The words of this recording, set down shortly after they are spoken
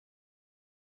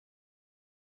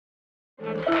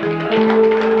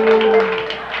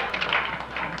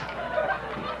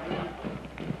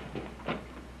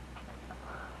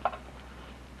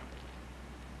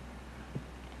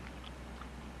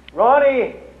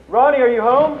Ronnie! Ronnie, are you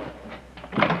home?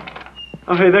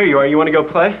 Oh, hey, there you are. You want to go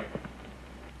play?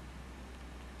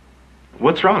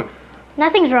 What's wrong?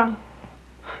 Nothing's wrong.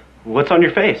 What's on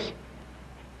your face?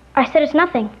 I said it's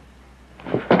nothing.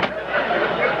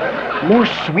 More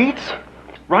sweets?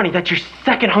 Ronnie, that's your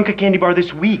second hunk of candy bar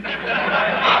this week.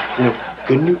 You know,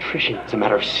 good nutrition is a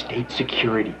matter of state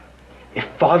security. If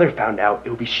Father found out, it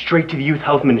would be straight to the youth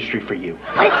health ministry for you.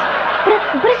 But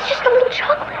it's just a little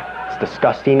chocolate. It's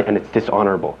disgusting and it's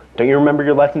dishonorable. Don't you remember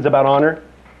your lessons about honor?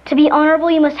 To be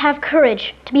honorable, you must have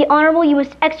courage. To be honorable, you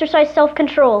must exercise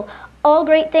self-control. All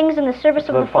great things in the service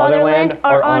of the fatherland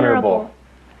are honorable.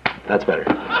 That's better.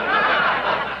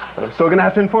 But I'm still gonna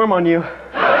have to inform on you.